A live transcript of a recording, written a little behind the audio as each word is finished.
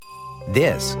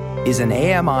This is an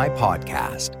AMI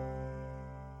podcast.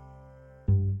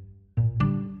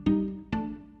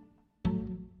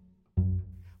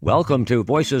 Welcome to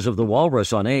Voices of the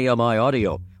Walrus on AMI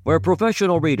Audio, where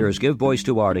professional readers give voice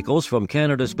to articles from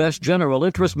Canada's best general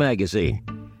interest magazine.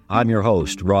 I'm your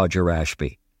host, Roger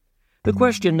Ashby. The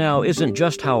question now isn't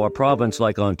just how a province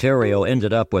like Ontario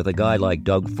ended up with a guy like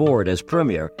Doug Ford as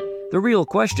premier. The real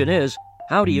question is,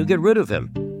 how do you get rid of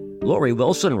him? Lori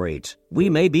Wilson reads, "We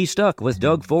may be stuck with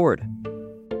Doug Ford."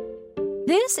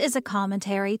 This is a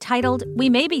commentary titled, "We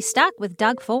May Be Stuck with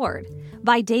Doug Ford,"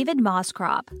 by David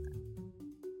Moscrop.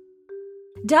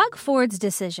 Doug Ford's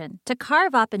decision to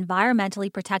carve up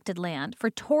environmentally protected land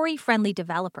for Tory-friendly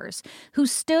developers who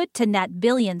stood to net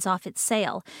billions off its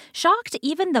sale shocked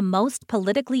even the most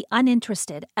politically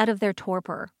uninterested out of their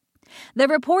torpor. The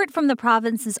report from the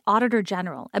province's Auditor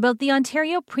General about the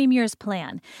Ontario Premier's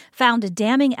plan found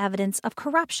damning evidence of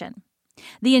corruption.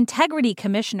 The Integrity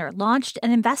Commissioner launched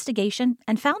an investigation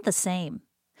and found the same.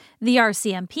 The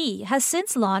RCMP has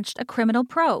since launched a criminal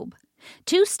probe.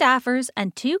 2 staffers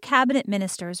and 2 cabinet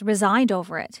ministers resigned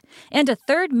over it, and a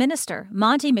third minister,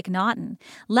 Monty McNaughton,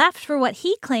 left for what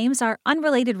he claims are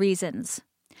unrelated reasons.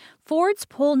 Ford's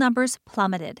poll numbers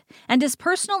plummeted, and his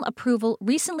personal approval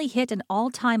recently hit an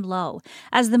all-time low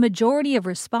as the majority of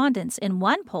respondents in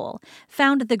one poll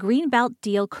found the Greenbelt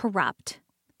deal corrupt.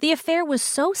 The affair was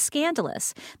so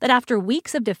scandalous that after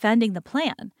weeks of defending the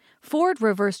plan, Ford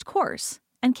reversed course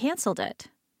and cancelled it.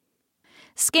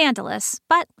 Scandalous,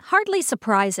 but hardly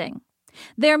surprising.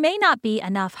 There may not be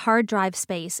enough hard drive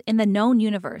space in the known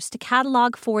universe to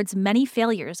catalogue Ford's many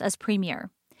failures as premier.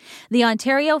 The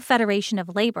Ontario Federation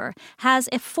of Labour has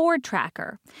a Ford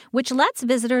tracker, which lets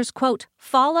visitors, quote,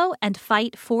 follow and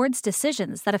fight Ford's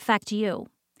decisions that affect you.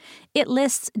 It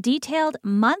lists detailed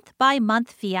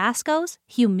month-by-month fiascos,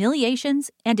 humiliations,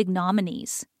 and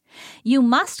ignominies. You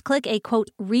must click a,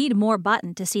 quote, read more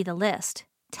button to see the list,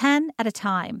 10 at a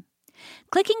time.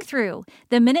 Clicking through,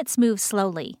 the minutes move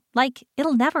slowly, like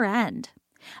it'll never end.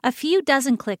 A few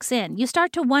dozen clicks in, you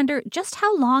start to wonder just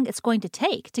how long it's going to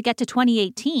take to get to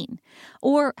 2018,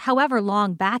 or however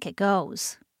long back it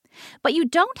goes. But you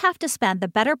don't have to spend the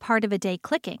better part of a day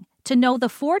clicking to know the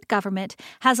Ford government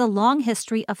has a long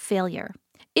history of failure.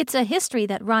 It's a history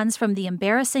that runs from the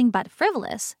embarrassing but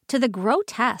frivolous to the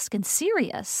grotesque and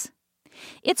serious.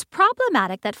 It's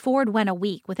problematic that Ford went a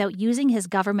week without using his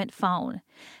government phone,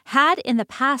 had in the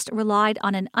past relied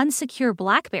on an unsecure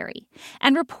BlackBerry,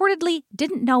 and reportedly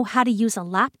didn't know how to use a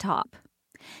laptop.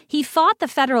 He fought the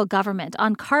federal government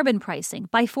on carbon pricing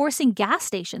by forcing gas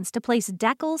stations to place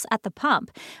decals at the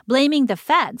pump, blaming the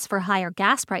feds for higher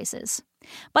gas prices.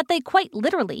 But they quite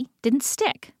literally didn't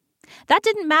stick. That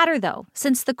didn't matter, though,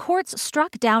 since the courts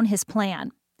struck down his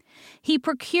plan. He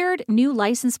procured new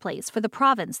license plates for the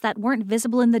province that weren't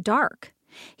visible in the dark.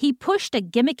 He pushed a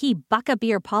gimmicky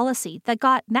buck-a-beer policy that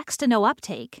got next to no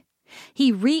uptake.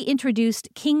 He reintroduced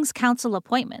King's Council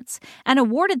appointments and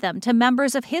awarded them to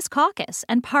members of his caucus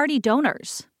and party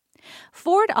donors.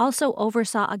 Ford also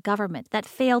oversaw a government that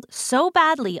failed so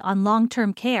badly on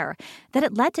long-term care that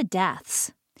it led to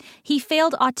deaths. He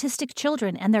failed autistic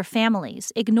children and their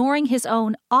families, ignoring his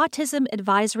own Autism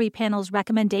Advisory Panel's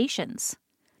recommendations.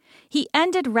 He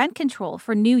ended rent control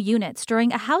for new units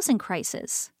during a housing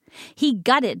crisis. He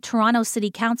gutted Toronto City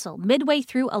Council midway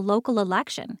through a local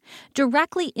election,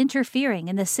 directly interfering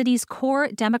in the city's core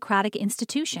democratic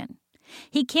institution.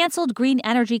 He cancelled green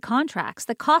energy contracts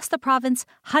that cost the province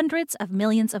hundreds of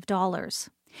millions of dollars.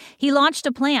 He launched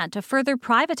a plan to further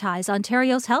privatize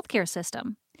Ontario's healthcare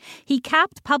system. He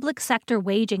capped public sector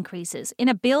wage increases in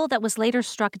a bill that was later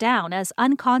struck down as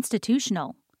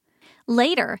unconstitutional.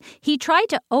 Later, he tried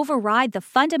to override the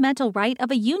fundamental right of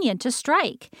a union to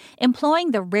strike, employing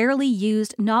the rarely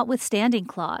used notwithstanding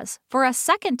clause for a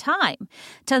second time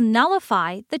to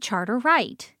nullify the charter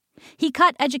right. He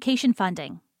cut education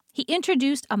funding. He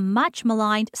introduced a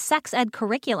much-maligned sex ed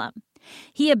curriculum.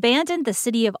 He abandoned the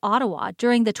city of Ottawa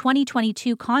during the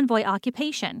 2022 convoy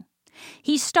occupation.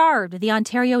 He starved the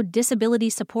Ontario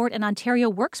Disability Support and Ontario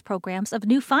Works programs of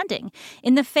new funding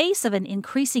in the face of an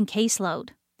increasing caseload.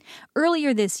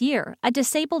 Earlier this year, a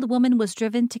disabled woman was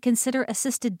driven to consider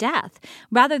assisted death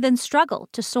rather than struggle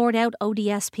to sort out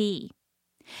ODSP.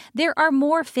 There are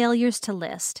more failures to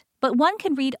list, but one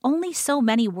can read only so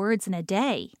many words in a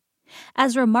day.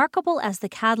 As remarkable as the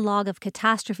catalogue of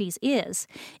catastrophes is,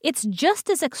 it's just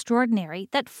as extraordinary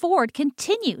that Ford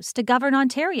continues to govern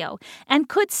Ontario and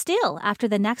could still after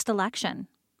the next election.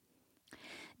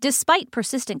 Despite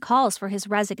persistent calls for his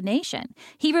resignation,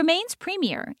 he remains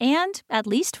premier and, at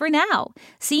least for now,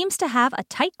 seems to have a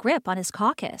tight grip on his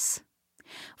caucus.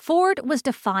 Ford was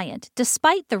defiant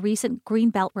despite the recent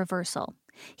Greenbelt reversal.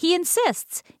 He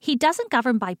insists he doesn't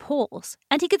govern by polls,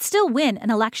 and he could still win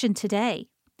an election today.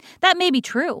 That may be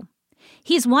true.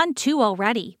 He's won 2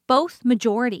 already, both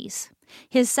majorities.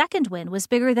 His second win was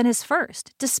bigger than his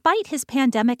first, despite his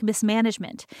pandemic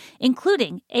mismanagement,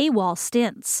 including AWOL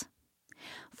stints.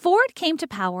 Ford came to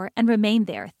power and remained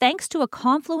there thanks to a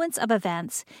confluence of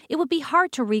events it would be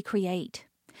hard to recreate.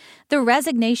 The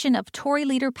resignation of Tory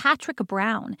leader Patrick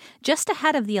Brown just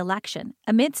ahead of the election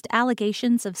amidst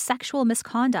allegations of sexual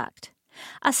misconduct.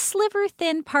 A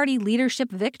sliver-thin party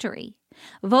leadership victory.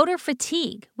 Voter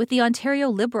fatigue with the Ontario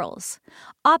Liberals.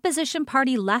 Opposition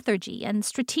party lethargy and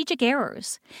strategic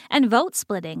errors. And vote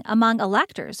splitting among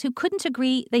electors who couldn't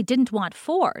agree they didn't want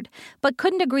Ford, but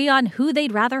couldn't agree on who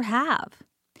they'd rather have.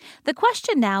 The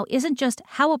question now isn't just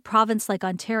how a province like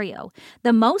Ontario,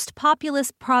 the most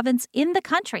populous province in the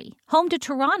country, home to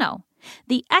Toronto,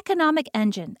 the economic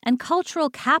engine and cultural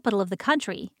capital of the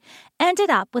country, ended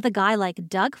up with a guy like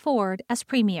Doug Ford as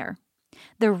premier.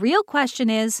 The real question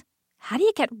is, how do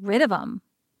you get rid of him?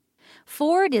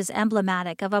 Ford is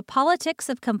emblematic of a politics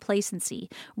of complacency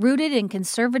rooted in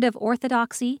conservative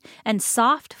orthodoxy and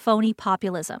soft, phony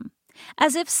populism.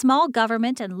 As if small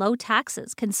government and low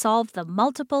taxes can solve the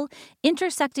multiple,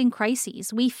 intersecting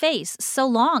crises we face so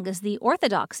long as the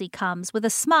orthodoxy comes with a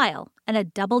smile and a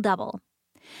double-double.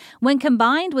 When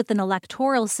combined with an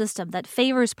electoral system that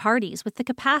favors parties with the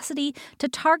capacity to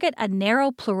target a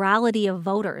narrow plurality of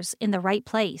voters in the right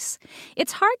place,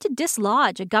 it's hard to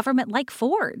dislodge a government like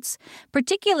Ford's,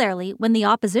 particularly when the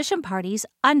opposition parties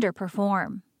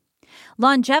underperform.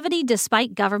 Longevity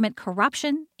despite government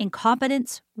corruption,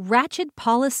 incompetence, wretched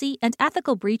policy, and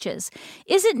ethical breaches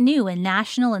isn't new in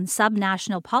national and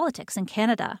subnational politics in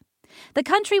Canada. The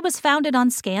country was founded on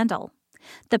scandal.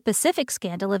 The Pacific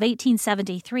Scandal of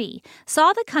 1873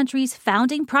 saw the country's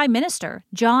founding Prime Minister,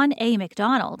 John A.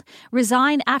 Macdonald,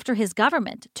 resign after his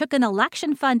government took an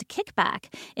election fund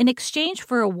kickback in exchange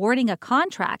for awarding a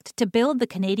contract to build the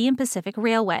Canadian Pacific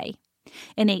Railway.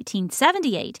 In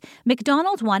 1878,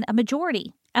 Macdonald won a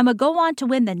majority and would go on to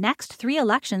win the next 3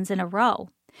 elections in a row.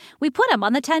 We put him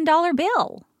on the $10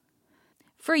 bill.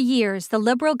 For years, the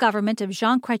Liberal government of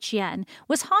Jean Chrétien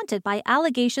was haunted by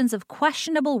allegations of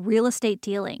questionable real estate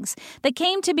dealings that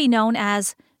came to be known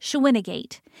as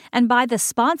Shawinigan and by the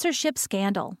sponsorship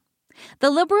scandal.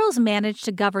 The Liberals managed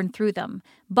to govern through them,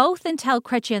 both until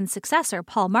Chrétien's successor,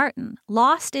 Paul Martin,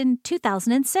 lost in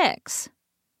 2006.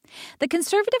 The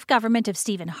Conservative government of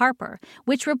Stephen Harper,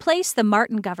 which replaced the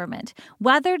Martin government,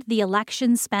 weathered the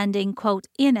election spending, quote,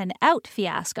 in and out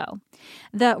fiasco,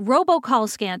 the robocall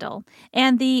scandal,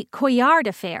 and the Couillard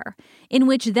affair, in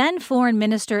which then Foreign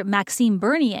Minister Maxime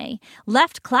Bernier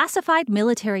left classified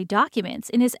military documents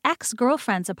in his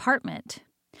ex-girlfriend's apartment.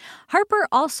 Harper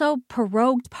also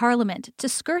prorogued Parliament to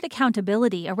skirt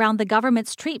accountability around the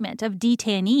government's treatment of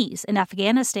detainees in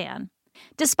Afghanistan.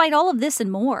 Despite all of this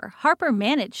and more, Harper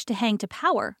managed to hang to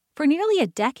power for nearly a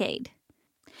decade.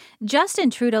 Justin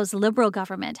Trudeau's Liberal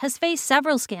government has faced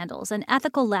several scandals and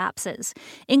ethical lapses,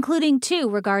 including 2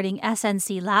 regarding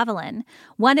SNC-Lavalin,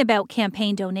 one about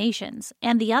campaign donations,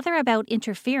 and the other about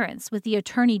interference with the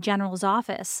Attorney General's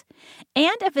office,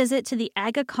 and a visit to the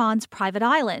Aga Khan's private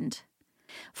island.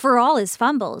 For all his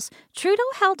fumbles, Trudeau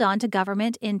held on to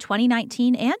government in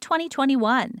 2019 and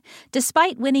 2021,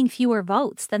 despite winning fewer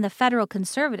votes than the federal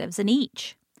Conservatives in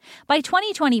each. By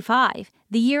 2025,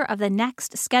 the year of the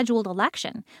next scheduled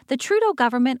election, the Trudeau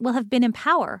government will have been in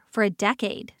power for a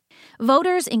decade.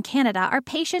 Voters in Canada are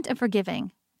patient and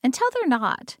forgiving, until they're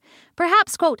not.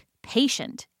 Perhaps, quote,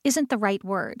 patient isn't the right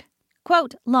word.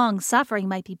 Quote, long-suffering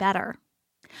might be better.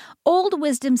 Old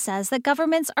wisdom says that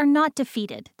governments are not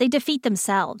defeated. They defeat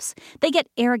themselves. They get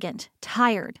arrogant,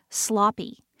 tired,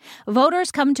 sloppy.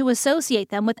 Voters come to associate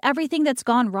them with everything that's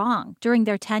gone wrong during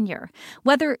their tenure,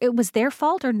 whether it was their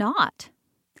fault or not.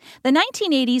 The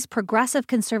 1980s progressive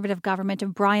conservative government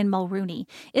of Brian Mulroney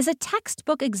is a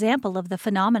textbook example of the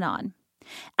phenomenon.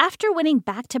 After winning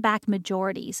back-to-back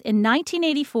majorities in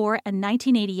 1984 and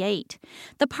 1988,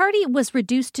 the party was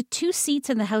reduced to 2 seats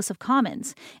in the House of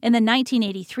Commons in the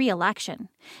 1983 election,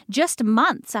 just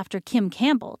months after Kim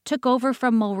Campbell took over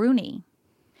from Mulroney.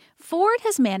 Ford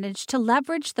has managed to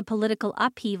leverage the political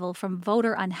upheaval from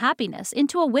voter unhappiness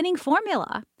into a winning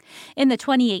formula. In the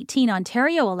 2018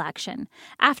 Ontario election,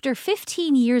 after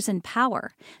 15 years in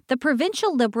power, the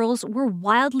provincial Liberals were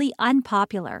wildly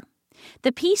unpopular.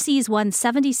 The PCs won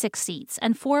 76 seats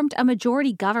and formed a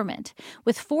majority government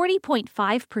with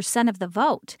 40.5% of the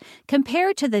vote,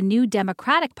 compared to the New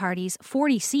Democratic Party's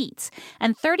 40 seats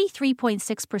and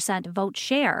 33.6% vote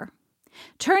share.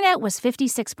 Turnout was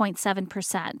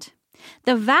 56.7%.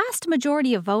 The vast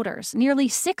majority of voters, nearly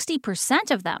 60%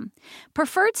 of them,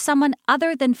 preferred someone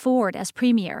other than Ford as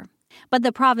premier, but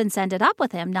the province ended up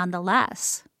with him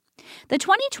nonetheless. The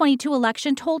 2022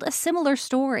 election told a similar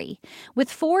story,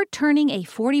 with Ford turning a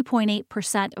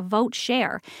 40.8% vote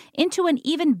share into an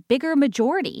even bigger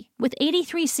majority with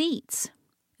 83 seats.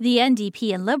 The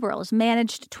NDP and Liberals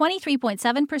managed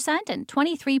 23.7% and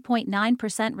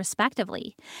 23.9%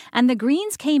 respectively, and the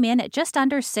Greens came in at just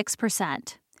under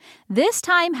 6%. This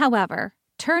time, however,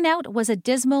 turnout was a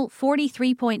dismal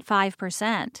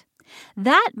 43.5%.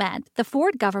 That meant the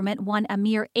Ford government won a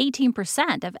mere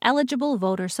 18% of eligible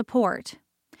voter support.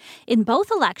 In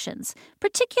both elections,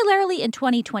 particularly in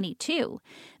 2022,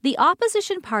 the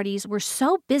opposition parties were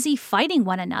so busy fighting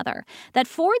one another that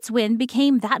Ford's win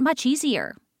became that much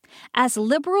easier. As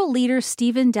Liberal leader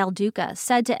Stephen Del Duca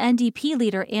said to NDP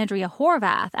leader Andrea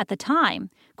Horwath at the time,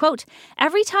 quote,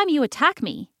 "Every time you attack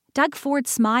me, Doug Ford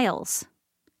smiles."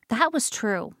 That was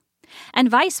true. And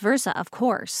vice versa, of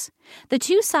course. The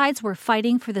two sides were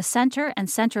fighting for the center and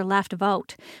center-left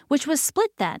vote, which was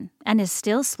split then and is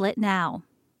still split now.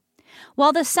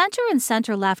 While the center and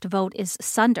center-left vote is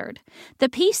sundered, the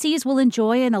PCs will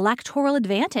enjoy an electoral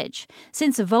advantage,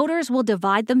 since voters will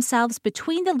divide themselves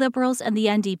between the Liberals and the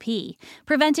NDP,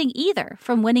 preventing either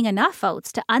from winning enough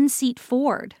votes to unseat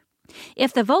Ford.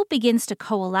 If the vote begins to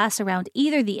coalesce around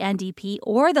either the NDP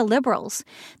or the Liberals,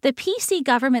 the PC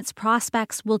government's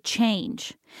prospects will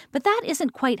change. But that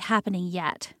isn't quite happening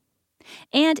yet.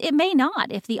 And it may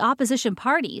not if the opposition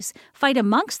parties fight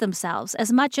amongst themselves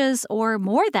as much as, or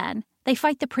more than, they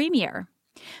fight the premier.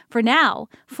 For now,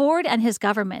 Ford and his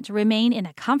government remain in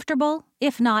a comfortable,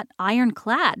 if not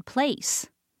ironclad, place.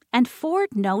 And Ford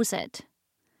knows it.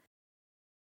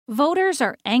 Voters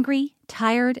are angry,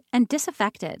 tired, and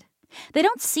disaffected. They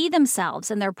don't see themselves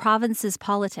in their province's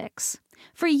politics.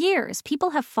 For years, people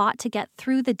have fought to get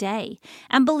through the day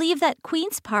and believe that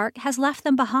Queen's Park has left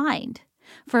them behind.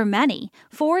 For many,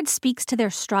 Ford speaks to their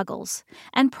struggles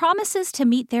and promises to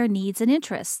meet their needs and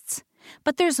interests.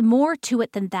 But there's more to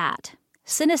it than that.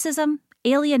 Cynicism,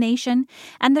 alienation,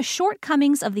 and the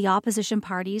shortcomings of the opposition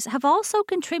parties have also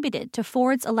contributed to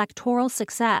Ford's electoral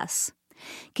success.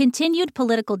 Continued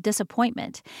political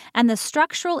disappointment and the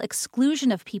structural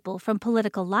exclusion of people from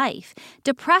political life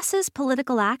depresses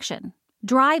political action,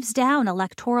 drives down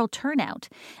electoral turnout,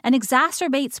 and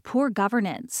exacerbates poor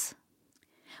governance.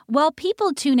 While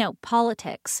people tune out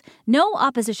politics, no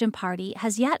opposition party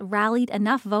has yet rallied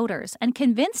enough voters and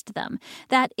convinced them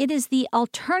that it is the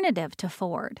alternative to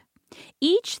Ford.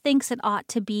 Each thinks it ought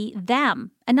to be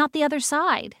them and not the other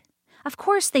side. Of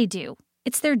course they do.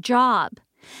 It's their job.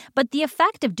 But the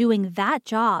effect of doing that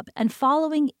job and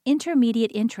following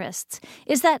intermediate interests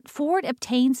is that Ford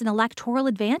obtains an electoral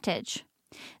advantage.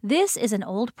 This is an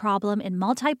old problem in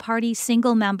multi-party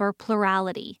single-member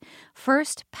plurality,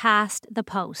 first past the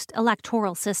post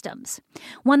electoral systems,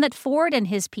 one that Ford and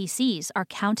his PCs are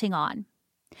counting on.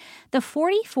 The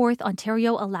 44th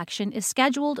Ontario election is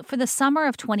scheduled for the summer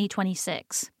of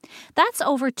 2026. That's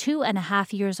over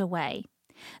 2.5 years away.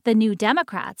 The New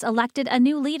Democrats elected a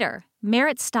new leader,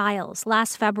 Marit Stiles,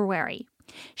 last February.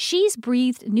 She's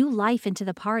breathed new life into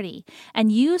the party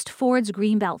and used Ford's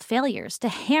Greenbelt failures to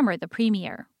hammer the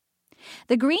premier.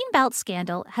 The Greenbelt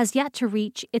scandal has yet to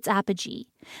reach its apogee,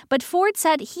 but Ford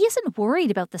said he isn't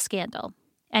worried about the scandal.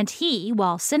 And he,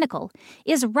 while cynical,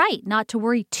 is right not to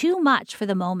worry too much for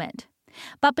the moment.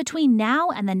 But between now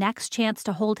and the next chance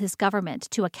to hold his government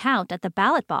to account at the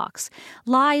ballot box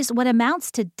lies what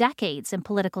amounts to decades in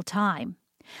political time.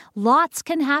 Lots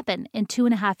can happen in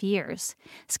 2.5 years.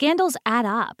 Scandals add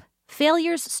up.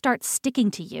 Failures start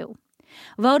sticking to you.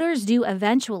 Voters do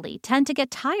eventually tend to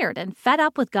get tired and fed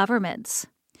up with governments.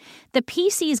 The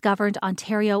PCs governed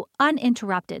Ontario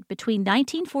uninterrupted between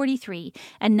 1943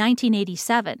 and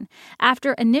 1987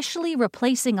 after initially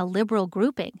replacing a Liberal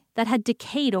grouping that had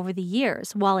decayed over the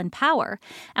years while in power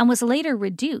and was later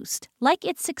reduced, like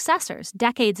its successors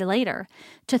decades later,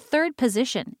 to third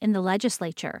position in the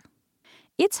legislature.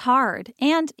 It's hard,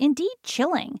 and indeed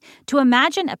chilling, to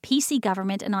imagine a PC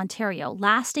government in Ontario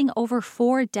lasting over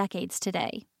 4 decades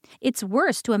today. It's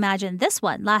worse to imagine this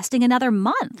one lasting another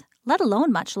month, let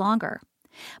alone much longer.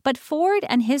 But Ford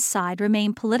and his side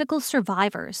remain political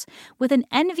survivors with an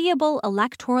enviable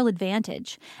electoral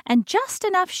advantage and just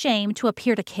enough shame to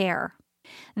appear to care.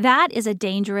 That is a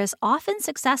dangerous, often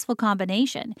successful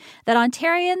combination that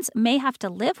Ontarians may have to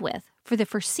live with for the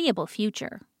foreseeable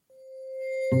future.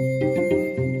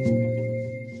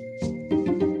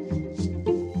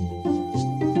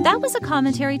 That was a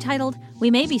commentary titled,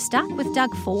 "We May Be Stuck with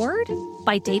Doug Ford"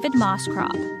 by David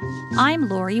Moscrop. I'm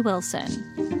Lori Wilson.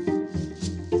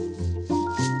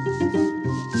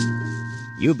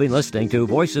 You've been listening to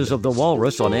Voices of the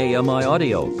Walrus on AMI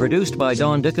Audio, produced by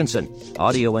Don Dickinson.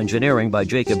 Audio engineering by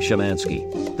Jacob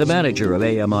Szymanski. The manager of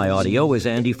AMI Audio is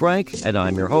Andy Frank, and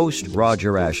I'm your host,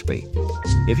 Roger Ashby.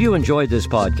 If you enjoyed this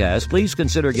podcast, please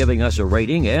consider giving us a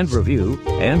rating and review,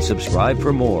 and subscribe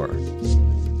for more.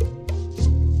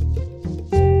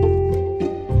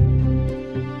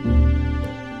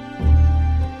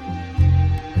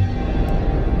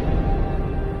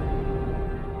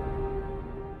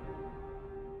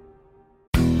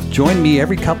 Join me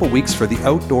every couple weeks for the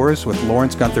Outdoors with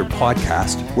Lawrence Gunther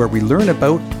podcast, where we learn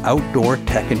about outdoor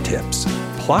tech and tips.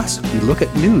 Plus, we look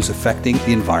at news affecting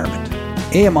the environment.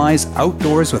 AMI's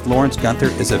Outdoors with Lawrence Gunther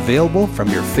is available from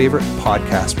your favorite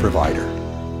podcast provider.